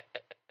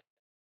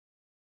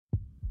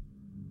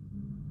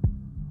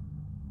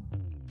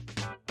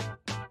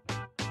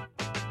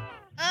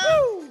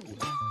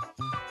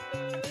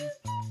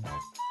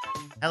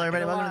Hello,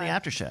 everybody. Welcome to the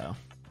after show.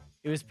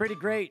 It was pretty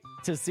great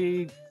to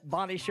see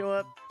Bonnie show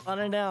up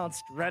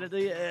unannounced right at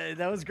the.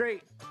 That was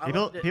great.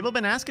 People have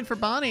been asking for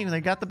Bonnie.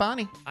 They got the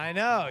Bonnie. I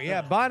know,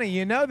 yeah, Bonnie.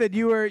 You know that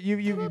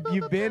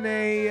you've been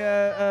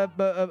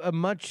a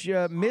much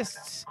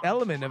missed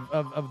element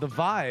of the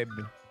vibe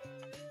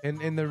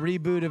in the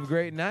reboot of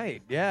Great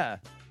Night. Yeah.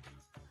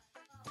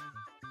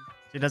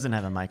 She doesn't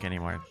have a mic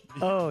anymore.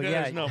 Oh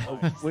yeah. No.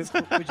 Would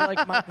you like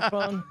a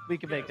microphone? We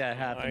can make that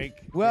happen.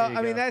 Well, There you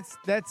I mean go.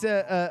 that's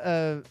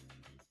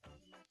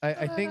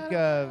I think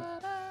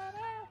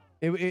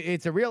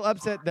it's a real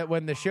upset that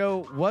when the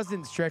show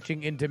wasn't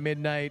stretching into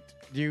midnight,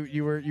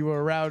 you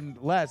were around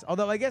less.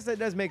 Although I guess that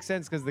does make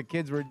sense because the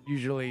kids were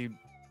usually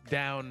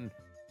down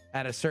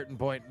at a certain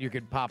point. You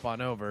could pop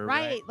on over,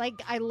 Right. Like,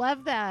 I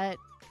love that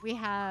we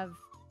have,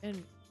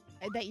 and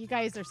that you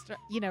guys are,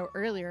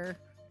 earlier,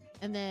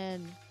 and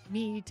then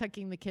me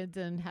tucking the kids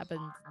in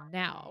happens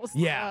now. So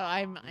Yeah.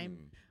 I'm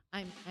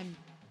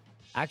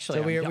Actually,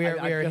 So we are I'm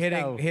just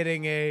now-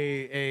 hitting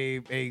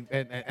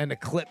an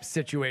eclipse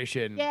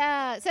situation.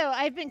 yeah. So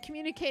I've been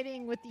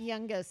communicating with the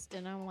youngest,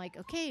 and I'm like,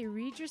 okay,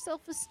 read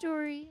yourself a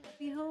story. I'll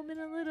be home in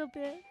a little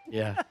bit.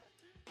 Yeah.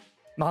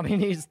 Mommy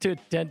needs to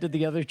attend to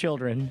the other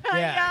children.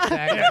 Yeah,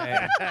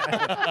 exactly.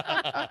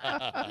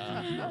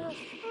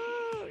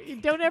 You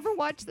don't ever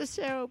watch the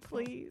show,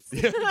 please.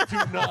 Do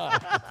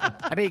not.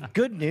 I mean,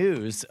 good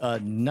news.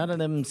 None of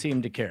them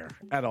seem to care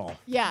at all.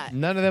 Yeah.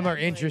 None of them are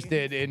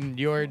interested in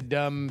your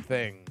dumb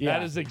thing. Yeah.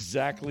 That is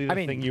exactly the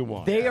thing you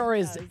want. They are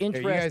as guys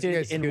interested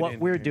in scoot what in.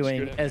 we're Scoot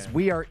doing in, as man.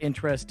 we are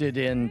interested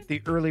in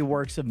the early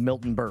works of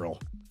Milton Berle.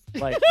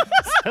 Like,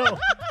 so,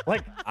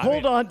 like,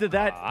 hold on to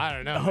that. I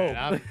don't know. hope.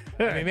 Man.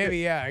 I mean,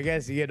 maybe I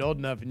guess you get old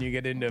enough and you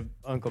get into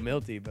Uncle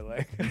Milty, but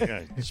like,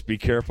 Yeah, just be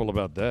careful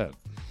about that.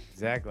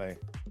 exactly,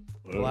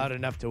 loud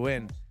enough to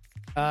win.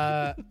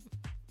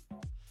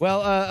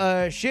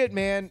 Shit,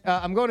 man.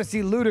 I'm going to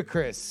see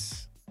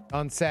Ludacris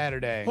on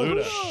Saturday.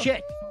 Holy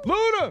shit.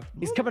 Luda.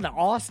 He's coming to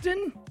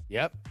Austin?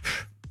 Yep.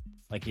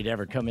 Like he'd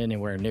ever come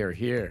anywhere near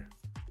here.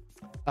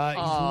 He's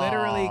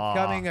literally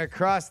coming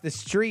across the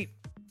street.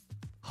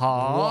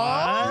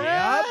 Huh?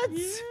 Yep.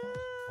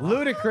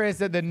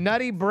 Ludacris at the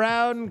Nutty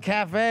Brown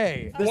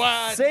Cafe.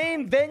 The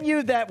same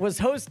venue that was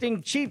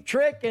hosting Cheap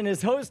Trick and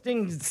is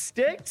hosting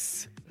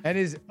Styx? And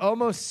is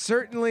almost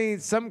certainly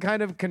some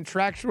kind of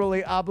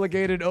contractually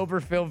obligated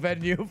overfill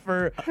venue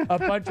for a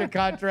bunch of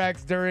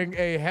contracts during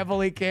a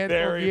heavily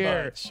canceled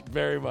year.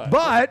 Very much.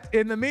 But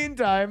in the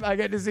meantime, I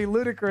get to see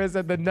Ludacris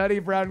at the Nutty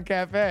Brown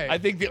Cafe. I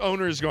think the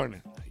owner is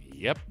going,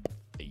 yep.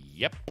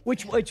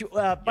 Which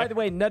by the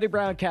way, Nutty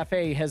Brown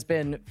Cafe has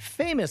been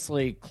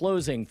famously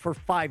closing for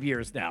 5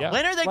 years now. Yeah.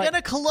 When are they Like-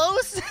 going to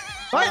close?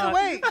 by the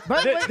way,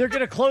 They're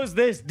going to close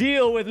this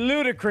deal with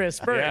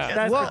Ludacris first. Yeah.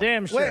 That's well, for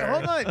damn sure. Wait,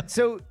 hold on.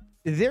 So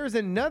there's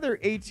another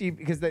HEB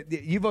because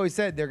you've always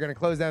said they're going to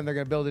close down. They're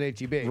going to build an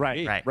HEB.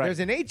 Right. There's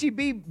an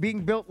HEB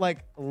being built like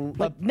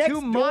Next 2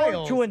 door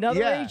miles to another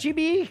yeah.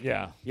 HEB?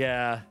 Yeah.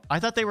 Yeah. I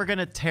thought they were going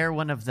to tear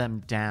one of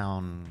them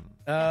down.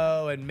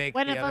 Oh, and make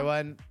One the of other them-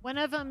 one. One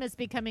of them is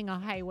becoming a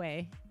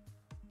highway,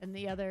 and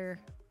the other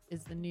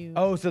is the new.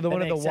 Oh, so the That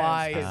one of the makes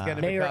Y sense. is going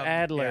to Mayor become,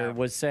 Adler yeah.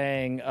 was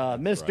saying,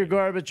 Mr.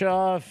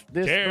 Gorbachev,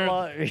 this,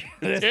 Tear-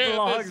 this tear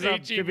belongs this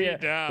up to be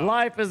HEB down.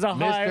 life is a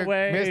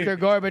highway. Mr.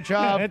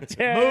 Gorbachev,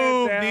 Tear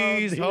move down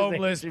these these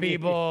homeless HEB.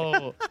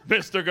 people.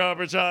 Mr.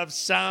 Gorbachev,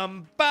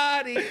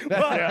 somebody.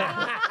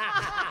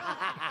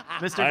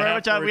 Mr. I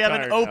have to Gorbachev, we have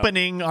an retire now.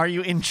 opening. Are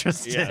you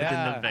interested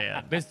Yeah. in the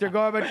band? Mr.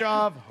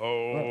 Gorbachev,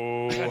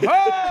 Ho,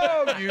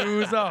 ho,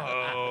 use a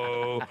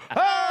hoe.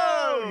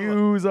 Ho,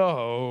 use a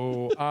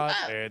hoe. I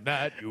said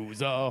that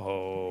use a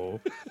hoe.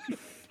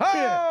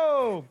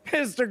 Ho!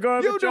 Mr.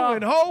 Gorbachev, You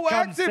doing hoe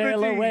come sail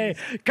activities. away,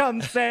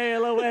 come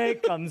sail away,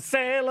 come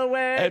sail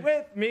away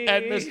with me.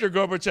 And Mr.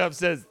 Gorbachev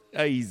says,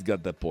 he's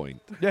got the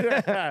point.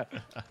 Mr.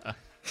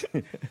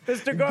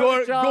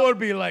 Gorbachev,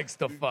 Gorby likes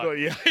to fuck. Oh,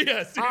 yeah,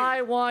 yes.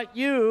 I want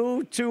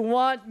you to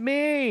want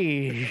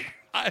me.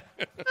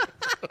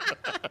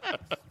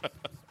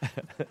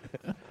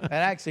 That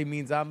actually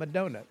means I'm a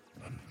donut.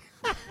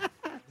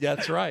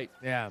 That's right.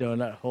 Yeah.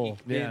 Donut hole.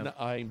 In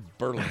I'm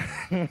Berlin.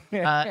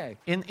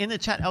 In the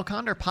chat, El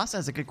Condor Pasta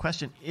has a good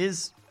question.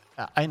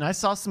 And I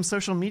saw some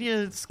social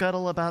media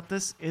scuttle about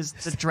this. Is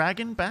the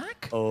dragon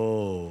back?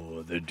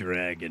 Oh, the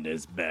dragon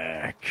is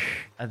back.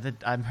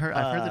 I've heard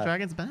the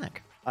dragon's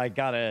back. I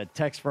got a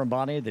text from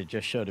Bonnie that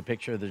just showed a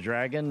picture of the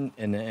dragon,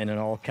 and in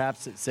all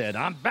caps it said,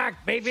 "I'm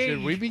back, baby."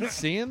 Should we be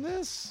seeing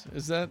this?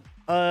 Is that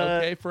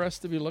okay for us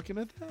to be looking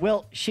at that?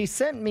 Well, she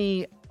sent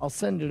me. I'll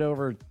send it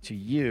over to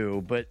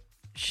you, but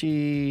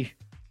she.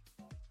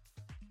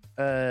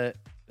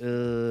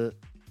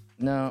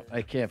 No,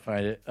 I can't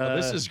find it. Well,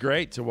 this is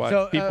great to watch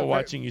so, people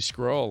watching you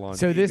scroll on.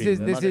 So this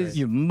TV. is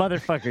You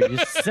motherfucker! You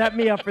set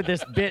me up for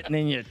this bit, and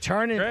then you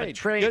turn and Great.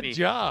 betray Good me.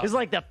 job. It's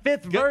like the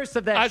fifth verse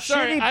of that I'm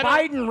sorry, shitty I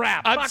don't- Biden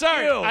rap. I'm Fuck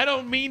sorry. you. I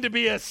don't mean to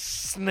be a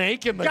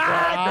snake in the God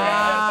grass.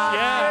 damn it.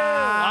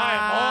 Yeah.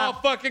 I'm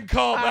all fucking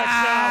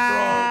callbacks now,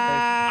 bro.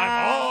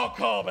 I'm all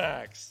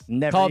callbacks.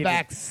 Never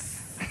callbacks.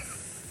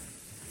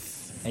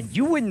 And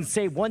you wouldn't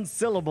say one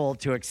syllable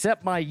to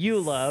accept my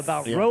EULA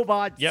about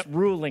robots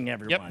ruling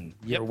everyone.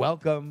 You're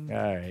welcome. All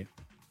right.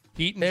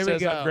 Heaton There we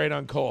says go. I'm great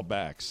on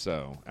callbacks,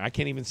 so I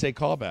can't even say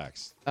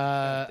callbacks.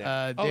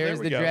 There's there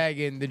we the go.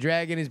 dragon. The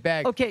dragon is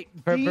back. Okay,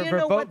 For, do you for,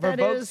 know for, what for that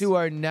folks is? who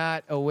are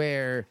not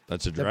aware,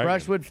 That's a the dragon.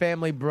 Brushwood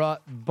family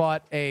bought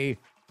a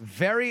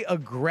very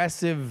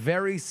aggressive,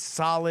 very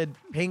solid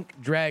pink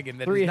dragon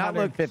that does not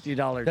look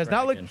 $350 does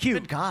not look dragon.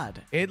 cute. Good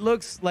God. It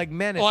looks like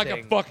menacing. Like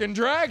a fucking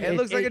dragon. It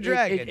looks like a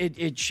dragon.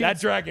 It shoots That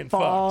dragon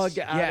fog fucks.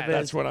 out Yeah, of it.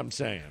 That's what I'm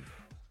saying.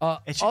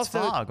 It shoots also,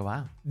 fog.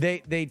 Wow.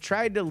 They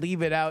tried to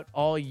leave it out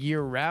all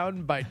year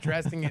round by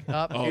dressing it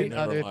up in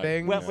never other mind.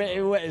 things.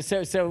 Well,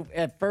 so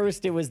at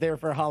first it was there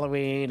for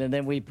Halloween, and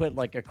then we put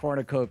like a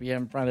cornucopia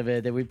in front of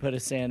it. Then we put a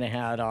Santa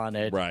hat on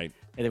it, Right.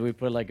 And then we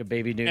put like a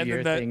baby New And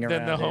Year then thing the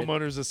around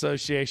homeowners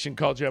association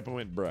called you up and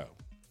went, bro,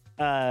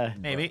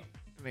 Maybe.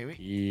 it.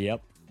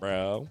 Yep,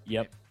 bro,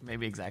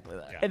 Maybe exactly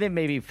that. and then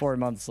maybe 4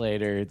 months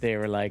later they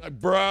were like,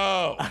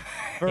 bro.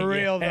 For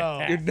real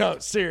though, No,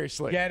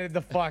 seriously. get it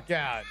the fuck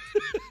out.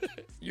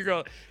 You're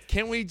going,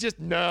 can we just,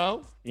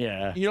 no?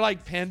 yeah, You're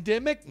like,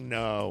 pandemic?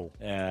 No.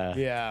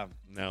 Yeah,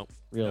 No.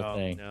 real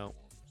thing. No.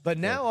 but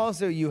now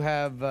also you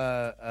have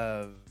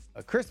a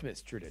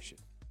Christmas tradition.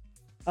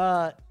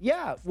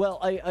 Yeah. Well,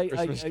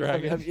 Christmas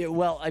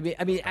dragon?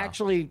 I mean,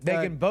 actually,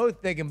 They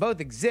can both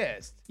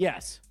exist,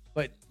 yes.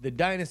 but the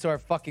dinosaur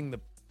fucking the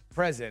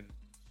present.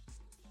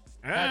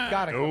 That's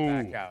gotta come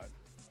back out.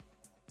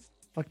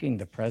 Fucking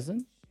the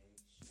present.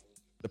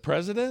 The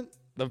president?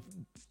 Do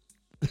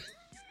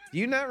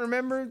you not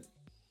remember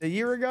a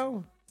year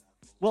ago?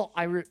 Well,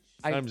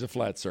 Time's a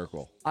flat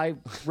circle. I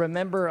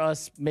remember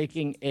us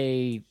making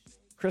a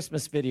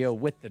Christmas video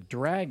with the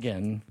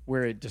dragon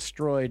where it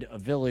destroyed a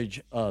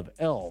village of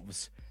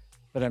elves,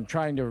 but I'm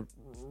trying to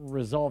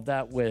resolve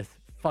that with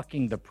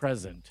fucking the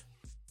present.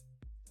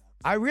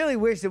 I really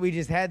wish that we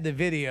just had the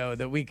video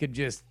that we could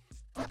just.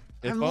 I'm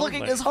If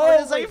looking only. as hard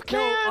as I wait, can.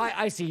 no,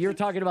 I see. You're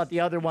talking about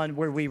the other one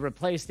where we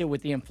replaced it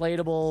with the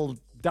inflatable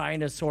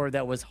dinosaur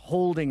that was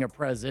holding a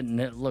present and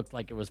it looked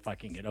like it was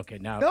fucking it. Okay,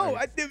 now. No,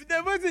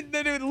 that wasn't.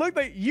 That it looked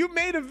like you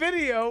made a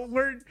video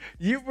where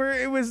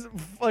it was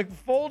like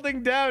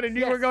folding down and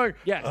you were going.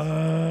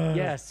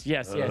 Yes.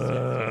 Yes.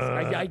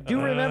 I do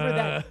remember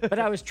that, but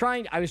I was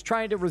trying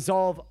to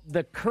resolve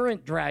the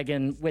current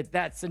dragon with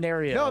that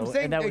scenario. No, I'm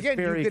saying and that was again,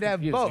 very you could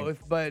have confusing.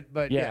 both,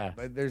 but Yeah.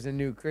 but there's a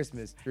new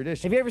Christmas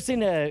tradition. Have you ever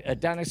seen a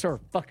dinosaur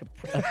fuck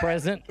a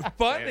present?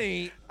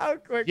 Funny. How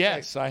quick?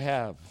 Yes, I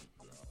have.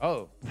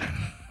 Oh.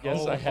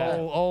 Yes, I have.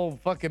 Oh,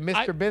 fucking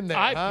Mr. Bin there.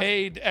 I huh?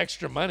 paid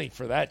extra money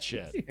for that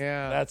shit.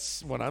 Yeah.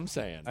 That's what I'm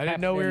saying. I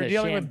didn't know we in were the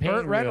dealing with champagne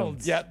Burt room.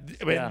 Reynolds. Yeah,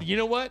 I mean, Yeah. you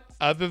know what?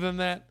 Other than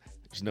that,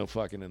 there's no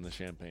fucking in the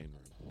champagne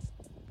room.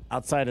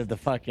 Outside of the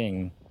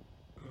fucking.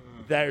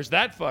 There's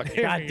that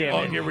fucking. God damn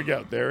Oh, it. here we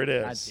go. There it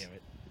God is. damn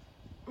it.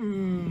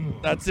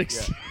 That's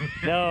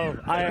No,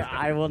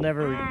 I will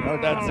never.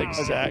 Okay. that's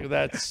exact.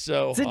 That's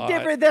so It's a hot.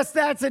 different.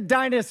 That's a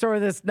dinosaur.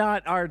 That's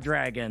not our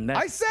dragon.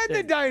 I said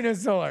the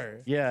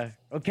dinosaur. Yeah.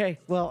 Okay.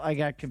 Well, I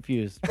got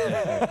confused.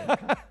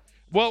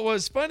 What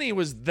was funny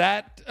was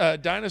that I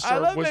dinosaur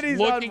love was that he's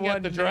looking on at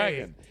one the knee.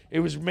 dragon.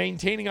 It was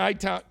maintaining eye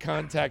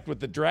contact with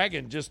the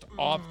dragon just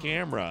off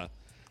camera.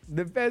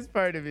 The best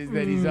part of it is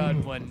that he's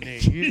on one knee.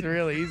 He's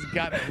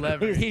got the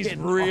leverage. He's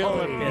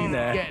really in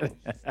there. getting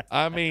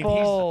I mean,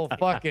 full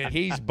fucking.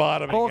 he's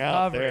bottoming Full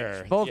out coverage,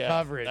 there. full Yeah,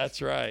 coverage.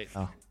 That's right.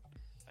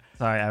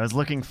 Sorry, I was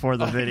looking for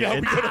the video. Yeah,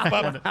 we go to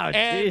pup- Oh,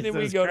 and then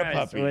we Jesus go to Christ,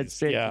 puppies. went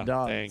straight to Yeah,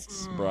 dogs.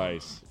 thanks,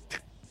 Bryce.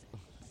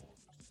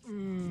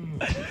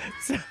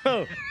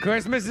 So,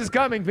 Christmas is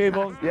coming,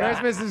 people.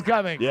 Christmas is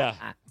coming. Yeah.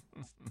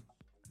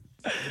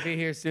 It'll be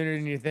here sooner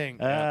than you think.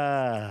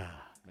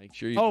 Make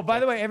sure you. Oh, by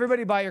the way,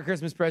 everybody buy your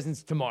Christmas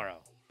presents tomorrow.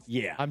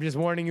 Yeah. I'm just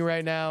warning you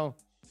right now.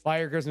 Buy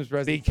your Christmas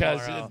presents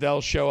because tomorrow.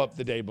 they'll show up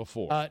the day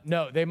before.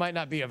 No, they might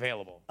not be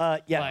available.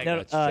 Yeah. Like,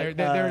 No,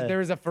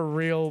 there is a for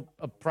real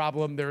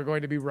problem. There are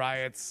going to be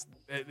riots.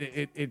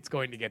 It's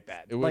going to get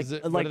bad. It was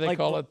like- what like- do they like-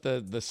 call it?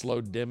 The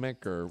slow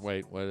dimic or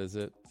wait, what is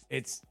it?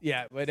 It's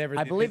whatever.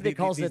 I believe they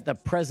calls it the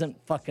present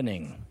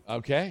fucking.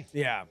 Okay.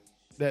 Yeah,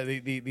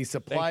 the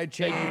supply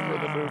chain. Thank you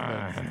for the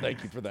movement.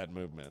 Thank you for that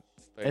movement.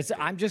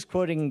 I'm just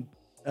quoting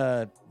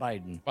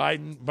Biden.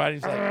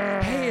 Biden's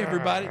like, hey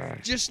everybody,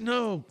 just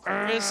know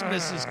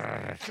Christmas is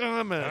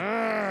coming.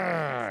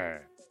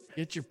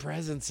 Get your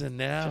presents in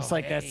now. Just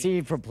like that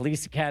scene from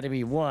Police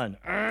Academy 1.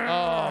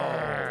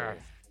 Oh.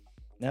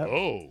 No.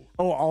 Oh.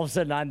 All of a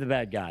sudden I'm the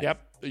bad guy. Yep.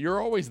 You're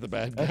always the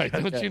bad guy.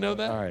 Don't you know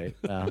that? All right.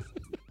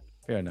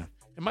 Fair enough.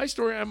 In my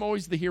story, I'm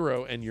always the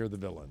hero and you're the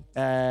villain.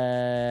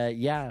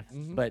 Yeah.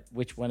 Mm-hmm. But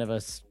which one of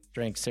us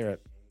drank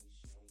syrup?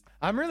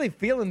 I'm really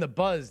feeling the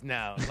buzz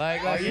now.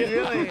 Like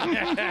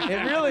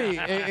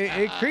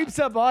it creeps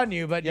up on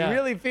you, but Yeah. you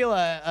really feel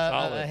a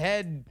Solid.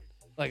 head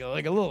like a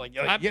little I'm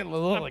getting a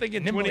little I'm like,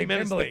 thinking nimbly 20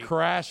 minutes, bimbly. the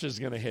crash is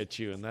going to hit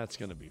you, and that's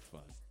going to be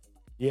fun.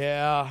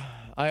 Yeah,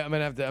 I'm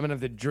gonna have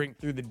to drink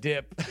through the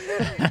dip.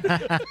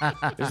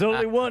 There's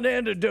only one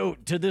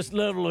antidote to this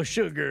level of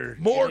sugar.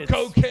 More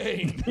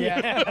cocaine.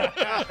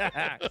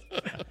 Yeah.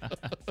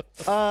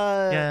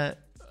 Yeah.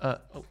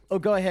 Oh,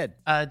 go ahead.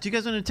 Do you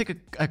guys want to take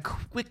a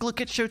quick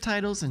look at show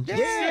titles and just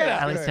Yeah,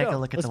 at least sure. take a Go.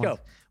 look at Let's the go. ones?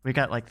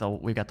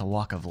 We got the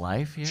Walk of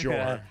Life here.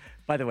 Sure.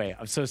 By the way,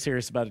 I'm so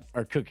serious about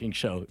our cooking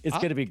show. It's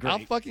going to be great. I'll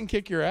fucking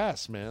kick your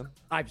ass, man.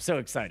 I'm so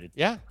excited.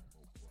 Yeah.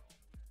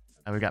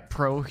 We got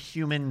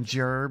Pro-Human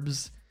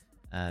Gerbs,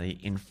 the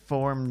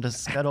Informed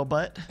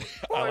Scuttlebutt,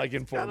 I like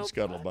informed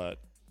scuttlebutt.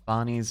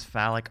 Bonnie's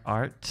Phallic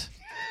Art.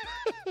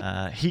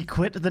 He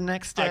quit the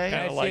next I day.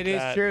 kinda That like shit is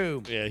that.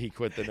 true. Yeah, he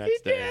quit the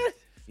next day.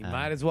 He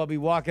might as well be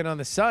walking on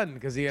the sun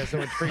because he has so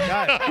much free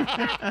time.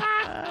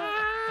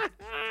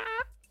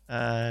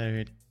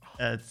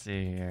 Let's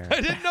see here.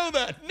 I didn't know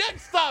that.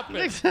 Next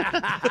topic.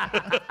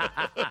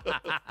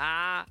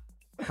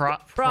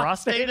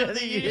 Prostate of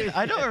the Year.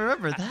 I don't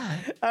remember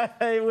that.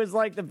 It was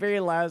like the very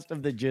last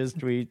of the jizz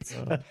tweets.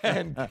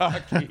 And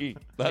cocky.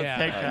 That's Yeah.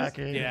 Head nice.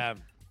 cocky. Yeah.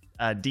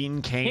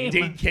 Dean Kane.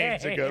 Dean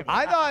Kane's a good one.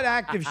 I thought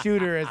active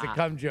shooter as a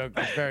cum joke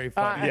was very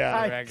funny. Yeah.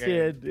 on the I record.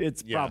 kid.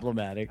 It's Yeah.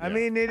 problematic. I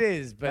mean, it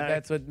is, but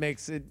that's what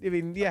makes it. I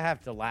mean, you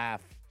have to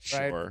laugh.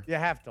 Right? Sure. You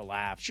have to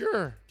laugh.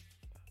 Sure.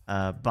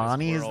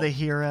 Bonnie is Squirrel. the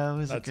hero.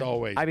 Is a That's good-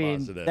 always I mean,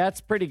 positive.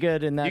 that's pretty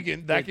good. And that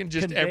that can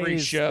just every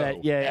conveys show,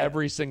 that-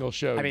 every single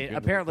show. I you mean, can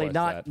apparently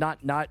request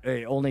not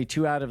only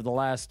 2 out of the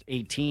last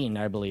 18,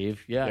 I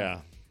believe. that. Yeah.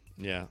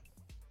 Yeah.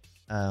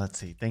 Let's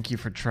see. Thank you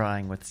for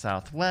trying with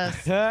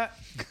Southwest.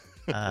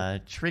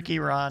 Tricky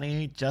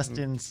Ronnie,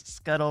 Justin's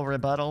Scuttle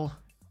Rebuttal.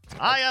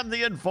 I am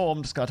the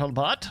Informed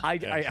Scuttlebutt. I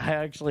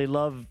actually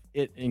love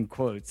it in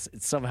quotes.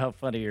 It's somehow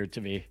funnier to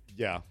me.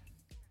 Yeah.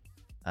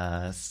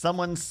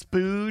 Someone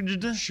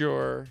spooged.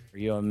 Sure. Are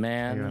you a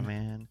man? You're a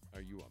man. Are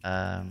you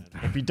on?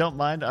 If you don't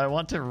mind, I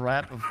want to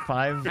rap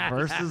 5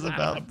 verses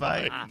about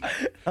Biden.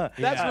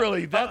 That's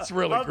really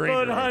I'll green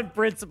vote room. on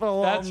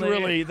principle That's only.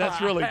 really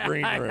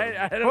green room.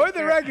 I don't For the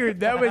care. record,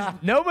 that was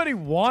nobody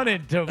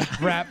wanted to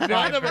rap None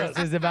 5 of us.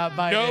 verses about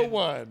Biden. No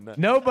one.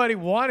 Nobody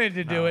wanted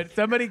to do it.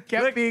 Somebody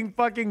kept being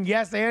fucking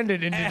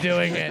yes-handed into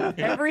doing it.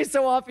 Every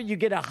so often, you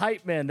get a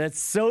hype man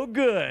that's so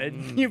good,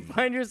 you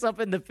find yourself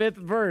in the 5th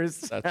verse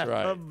That's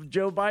right. of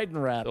Joe Biden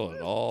rap. Till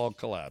it all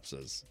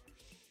collapses.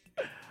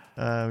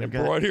 We've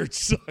got Embroidered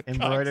sock.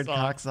 embroidered cock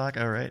cocksock.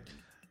 All right.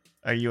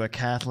 Are you a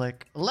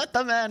Catholic? Let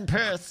the man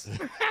piss.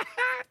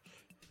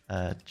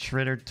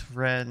 Tritter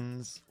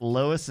Trends,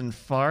 Lois and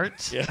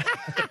Fart. Yeah.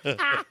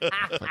 Click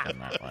on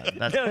that one.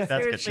 That's No, good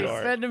seriously,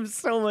 shit. send him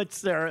so much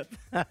syrup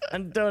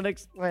and don't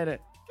explain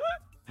it.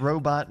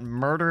 Robot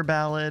Murder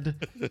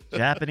Ballad,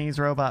 Japanese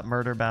Robot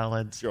Murder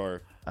Ballads.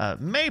 Sure.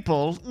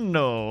 Maple,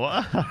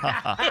 no.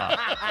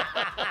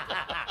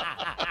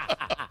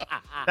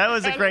 That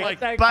was a great. like-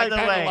 by I the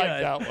kinda way, like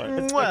that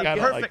one. mwah, I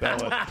kinda like perfect,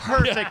 that one.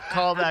 perfect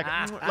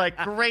callback. Like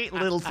great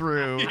little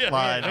through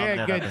line. We on had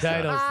that good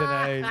episode. titles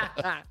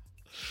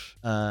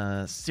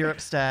tonight.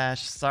 Syrup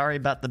Stash. Sorry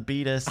about the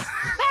beatus.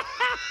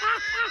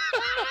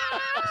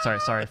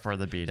 sorry for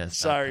the beatus.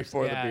 Sorry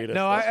for Yeah. the beatus.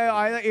 No,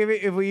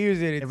 if we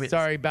use it, it's It's-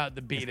 sorry about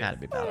the beat Gotta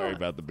be us. better. Sorry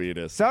about the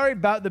beatus. Sorry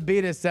about the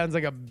beat us sounds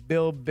like a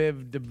Bill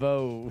Biv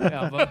DeVoe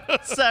album.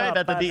 Sorry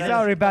about the beatus.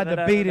 Sorry about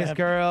the beat us,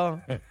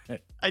 girl.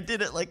 I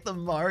did it like the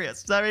Mario.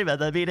 Sorry about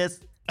the beatus.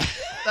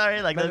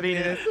 Sorry like the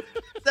beatus.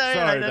 Sorry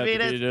Sorry like about the the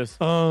beatus. beatus.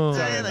 Oh.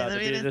 Sorry Sorry like about the the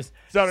beatus. beatus.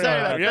 Sorry Sorry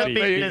about about the the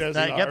beatus. beatus.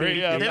 Sorry. Sorry.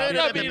 Yeah, Yeah,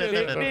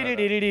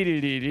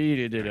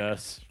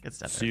 beatus. Good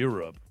stuff.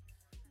 Syrup.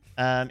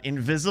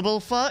 Invisible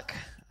fuck.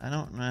 I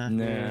don't know.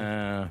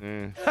 Nah.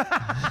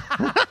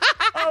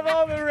 Of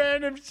all the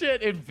random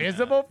shit,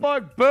 invisible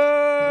fuck, boo!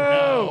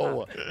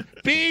 No.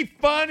 Be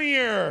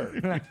funnier.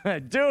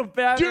 Do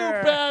better. Do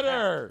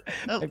better.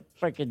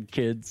 Fucking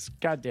kids.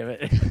 God damn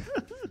it.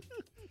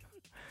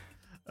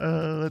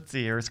 Let's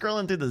see. We're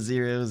scrolling through the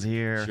zeros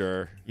here.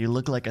 Sure. You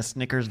look like a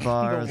Snickers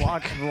bar. The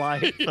walk of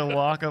life. The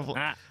walk of.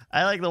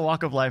 I like the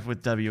walk of life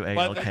with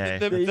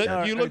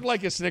WALK. You look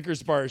like a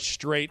Snickers bar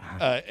straight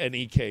an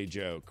EK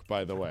joke,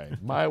 by the way.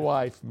 My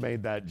wife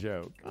made that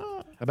joke.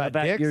 About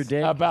About dicks? your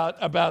dick.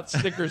 About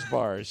Snickers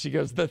bars. She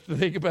goes, the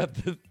thing about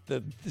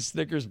the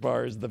Snickers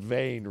bar is the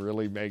vein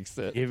really makes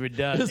it. If it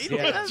does,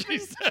 Yeah. yeah. She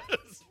says,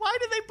 Why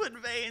do they put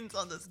veins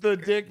on this? the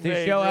dick To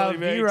vein show how really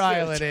makes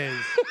virile it. it is.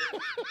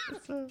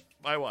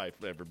 My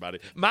wife, everybody.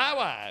 My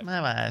wife.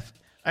 My wife.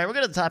 All right, we're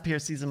going to top here,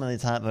 see some of the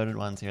top voted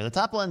ones here. The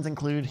top ones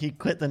include He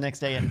Quit the Next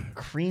Day and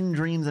Cream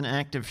Dreams and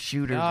Active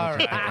Shooters. All which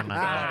right. I think we're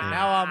not gonna do.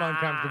 Now I'm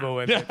uncomfortable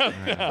with it.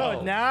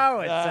 Oh, now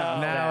it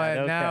sounds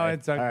bad. Now Okay.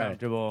 it's All right.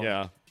 uncomfortable.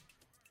 Yeah,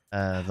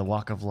 The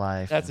Walk of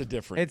Life. that's a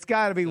different. It's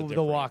got to be the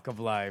different. walk of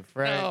life,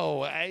 right?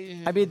 No,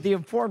 I mean, the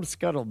informed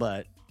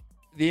scuttlebutt.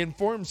 the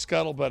informed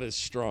scuttlebutt is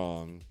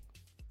strong.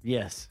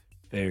 Yes.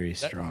 Very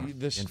strong.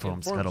 This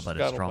Informed scuttlebutt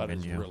is strong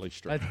in you. Really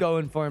strong. Let's go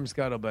inform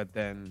scuttlebutt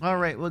then. All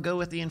right, we'll go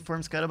with the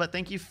Informed Scuttlebutt.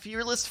 Thank you,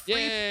 Fearless Freak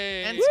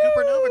Yay. and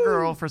Supernova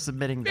Girl, for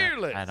submitting that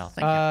Fearless. title.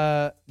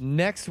 Thank you.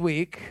 Next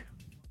week,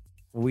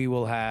 we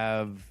will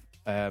have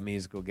a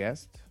musical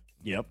guest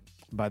Yep.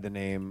 by the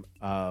name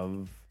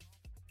of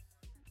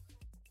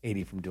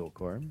 80 from Dual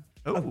Core.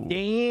 Oh,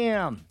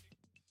 Damn.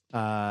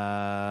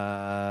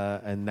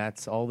 And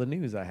that's all the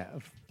news I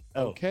have.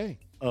 Oh. Okay.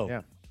 Oh.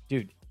 Yeah.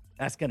 Dude.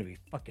 That's gonna be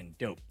fucking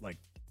dope. Like,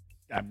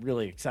 I'm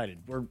really excited.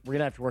 We're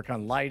gonna have to work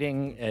on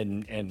lighting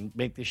and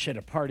make this shit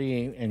a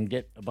party and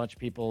get a bunch of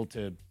people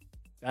to,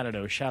 I don't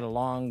know, shout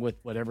along with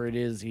whatever it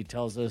is he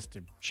tells us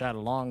to shout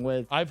along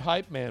with. I've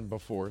hype man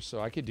before,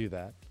 so I could do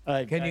that.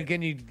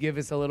 Can you give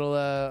us a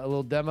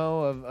little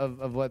demo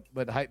of what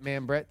hype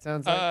man Brett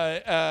sounds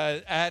like?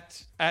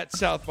 At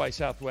South by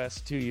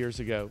Southwest 2 years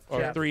ago,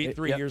 or Yeah. three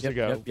years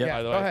ago. Yeah,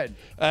 by the go way.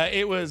 ahead.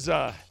 It was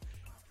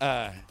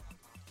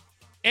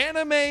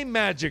Anime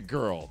Magic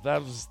Girl.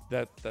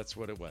 That's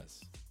what it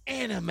was.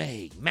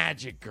 Anime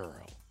Magic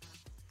Girl.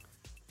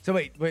 So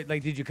wait,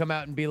 like, did you come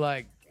out and be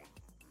like,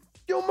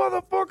 "You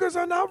motherfuckers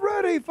are not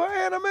ready for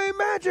anime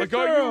magic"?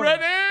 Like, are you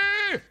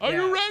ready? Are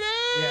you ready?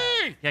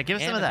 Yeah. Yeah, give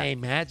us some of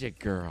Anime that. Magic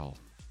Girl.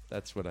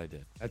 That's what I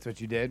did. That's what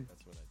you did.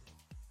 That's what I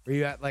did. Were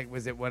you at, like,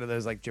 was it one of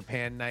those like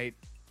Japan night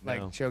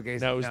No.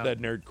 showcases? No, it was the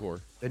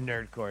Nerdcore. the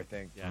nerdcore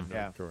thing. Yeah,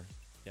 yeah. Nerdcore.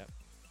 Yep.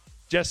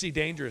 Jesse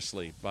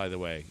Dangerously, by the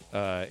way,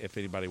 if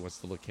anybody wants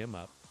to look him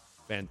up,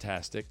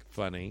 fantastic,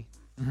 funny,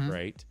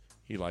 great.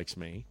 He likes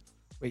me.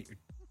 Wait,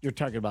 you're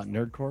talking about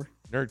Nerdcore?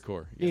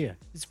 Nerdcore. Yeah.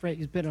 He's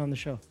been on the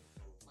show.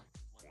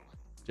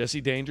 Jesse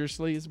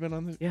Dangerously has been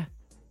on the. Yeah.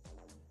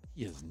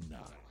 He is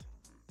not.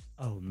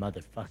 Oh,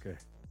 motherfucker.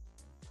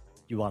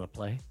 You want to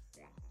play?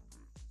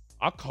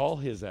 I'll call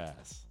his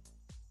ass.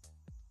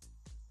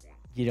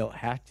 You don't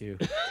have to,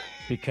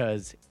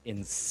 because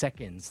in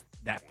seconds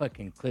that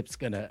fucking clip's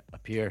gonna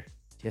appear.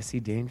 Jesse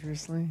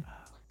Dangerously?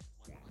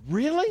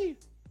 Really?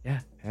 Yeah.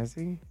 Has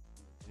he?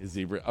 Is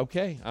he?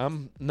 Okay.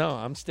 I'm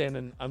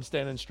standing. I'm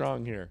standing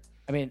strong here.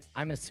 I mean,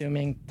 I'm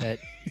assuming that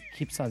he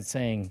keeps on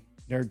saying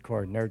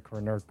Nerdcore,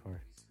 Nerdcore, Nerdcore.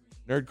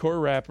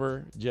 Nerdcore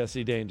rapper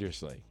Jesse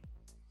Dangerously.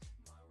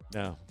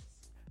 No,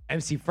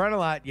 MC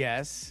Frontalot,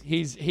 yes.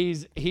 he's.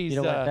 You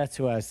know what? That's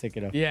who I was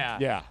thinking of. Yeah.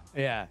 Yeah.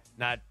 Yeah.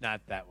 Not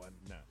that one.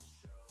 No.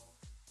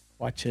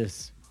 Watch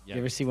this. Yeah.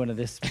 You ever see one of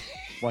this?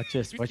 Watch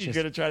this. Watch You're this.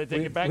 gonna try to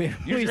take it back. we-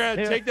 You're we- trying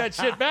to take that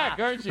shit back,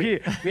 aren't you?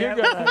 We You're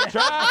gonna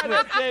try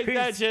to take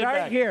that shit start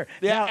back. here.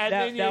 Yeah, Now- and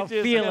now- then now you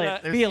just feel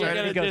gonna, it. Feel you're it.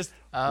 gonna It goes, just,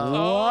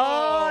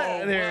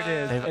 What? There it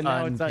is. They've And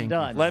now it's unpinky.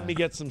 undone. Let me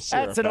get some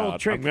syrup. That's an old out.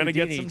 trick I'm gonna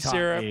get Houdini some taught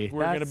syrup. me.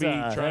 We're gonna be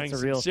That's trying a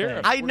some real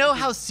syrup. thing. I know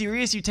how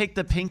serious you take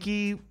the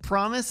pinky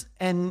promise,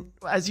 and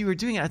as you were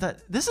doing it, I thought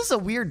this is a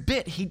weird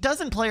bit. He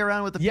doesn't play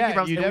around with the Yeah, pinky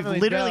promise. you and definitely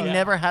we've literally don't.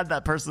 never had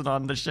that person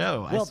on the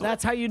show. I Well, swear.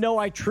 that's how you know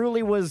I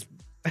truly was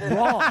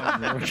wrong.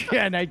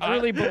 And I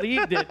truly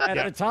believed it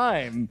at the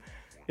time,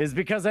 is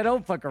because I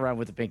don't fuck around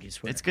with the pinky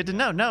swear. It's good to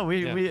know. No,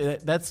 we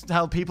that's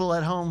how people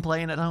at home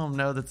playing at home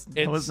know that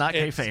it was not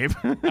kayfabe.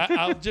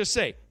 I'll just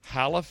say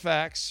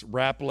Halifax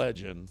rap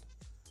legend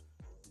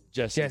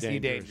Jesse Dangerously.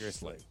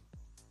 Dangerously.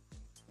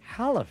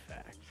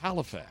 Halifax.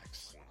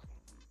 Halifax.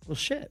 Well,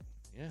 shit.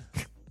 Yeah.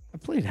 I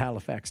played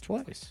Halifax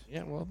twice.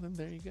 Yeah. Well, then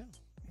there you go.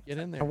 Get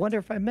in I there. wonder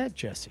if I met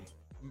Jesse.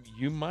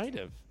 You might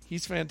have.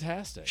 He's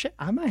fantastic. Shit,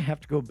 I might have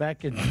to go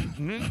back and.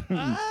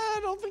 I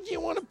don't think you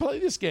want to play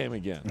this game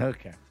again.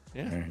 Okay.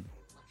 Yeah. All right.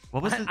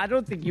 What was it? I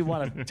don't think you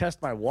want to test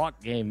my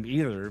walk game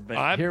either, but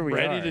I'm here we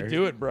ready are. to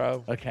do it,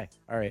 bro. Okay.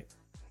 All right.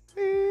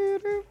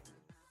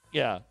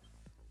 Yeah.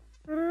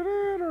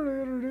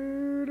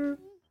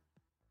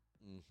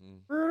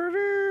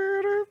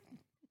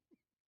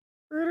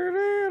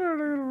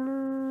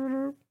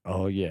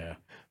 Oh, yeah.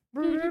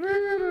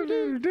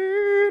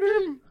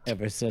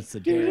 Ever since the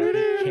day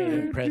I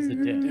became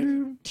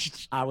president,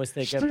 I was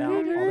thinking about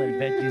all the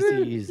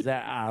veggies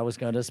that I was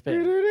going to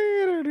spend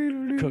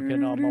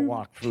cooking all my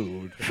walk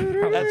food.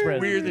 That's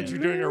weird that you're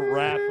doing a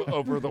rap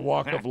over the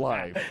walk of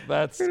life.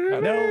 That's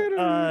kind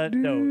of,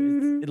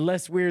 No, it's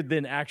less weird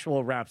than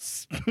actual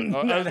raps. I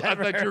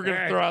thought you were going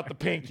to throw out the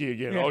pinky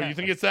again. Oh, you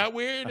think it's that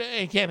weird?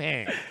 Hey, come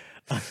here.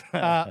 All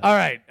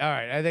right.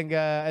 I think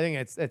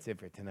that's it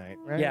for tonight,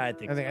 right? Yeah, I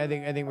think I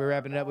think we're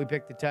wrapping it up. We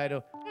picked the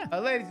title.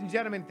 Ladies and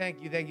gentlemen, thank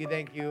you.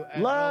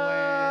 As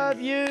Love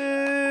always.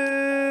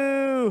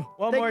 you.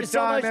 One Thank more you so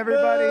time, much,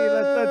 everybody.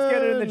 Let's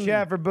get it in the Boone.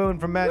 chat for Boone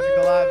from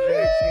Magical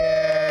Objects.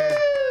 Yeah.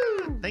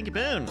 Thank you,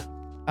 Boone.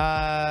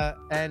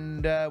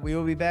 And we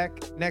will be back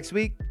next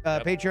week.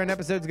 Patreon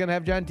episode's gonna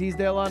have John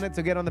Teasdale on it,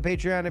 so get on the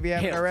Patreon if you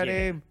haven't Hell already.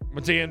 yeah.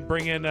 Once again,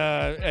 bring in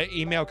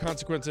email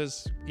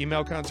consequences.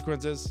 Email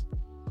consequences.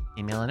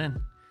 Email it in.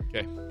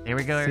 Okay. Here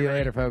we go, See you everybody.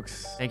 later,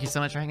 folks. Thank you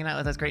so much for hanging out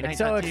with us. Great Night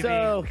TV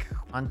XOXO.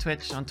 on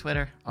Twitch, on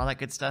Twitter, all that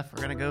good stuff.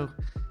 We're gonna go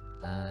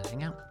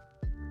hang out.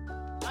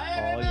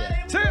 Oh,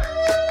 yeah. See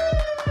ya.